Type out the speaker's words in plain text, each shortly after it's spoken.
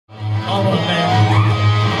All of man.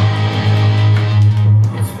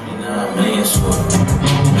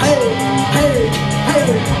 Hey, hey, hey.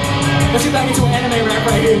 Let's get back into an anime rap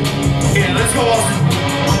right here. Yeah, let's go, Austin.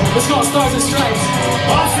 Let's go on Stars and Stripes.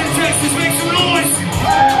 Austin, Texas, make some noise.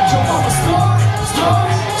 Jump off a star,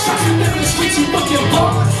 shots you live in the streets, you fucking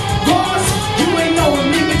boss. You ain't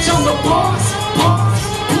knowing me, bitch, I'm the boss.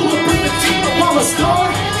 Pull up with the team, I'm a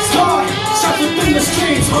star. Shots within the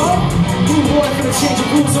streets, huh? Blue boy finna change the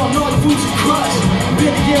rules on all the foods you crush.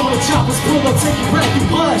 Been the year when the choppers pull up, take your breath, you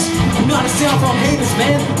blush. I'm not a sound from haters,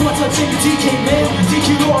 man. One touch in your TK, man. DQ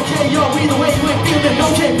or KO, either way, you ain't feeling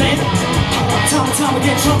okay, man. Time and time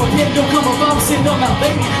again, Trump again, don't come above, sitting up my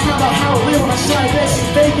baby. Talk about how I live when I shine that shit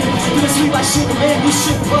faking. Feeling sweet like sugar, man, you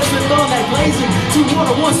shit buzzing on that blazing. 2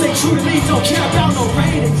 1 1, stay true to me, don't care about no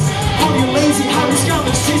ratings. Hold you lazy, how we scout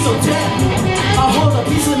the streets so dead. I hold a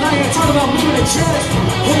piece of night and talk about moving the chest.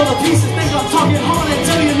 Hold a piece of think I'm talking hard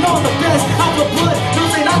until you know the best. Out the blood, don't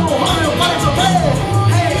say I go hard and fight the red.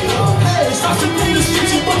 Hey, stop to play the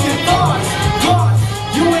streets, you fucking thoughts.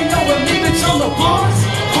 You ain't knowing me, bitch, I'm the boss.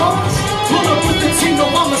 Pull up with the team, no,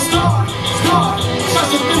 I'm a star.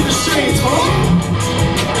 Shots up through the streets, huh?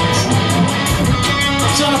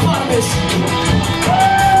 Johnopotamus.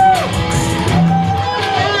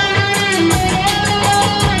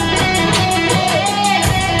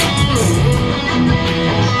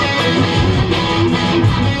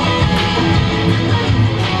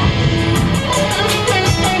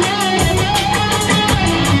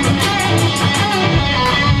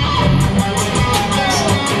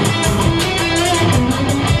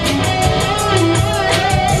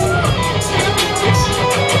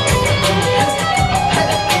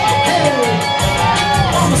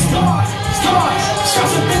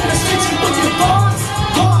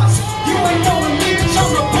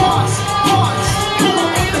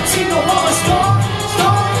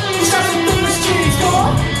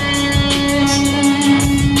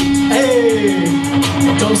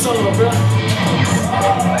 Solo, bro.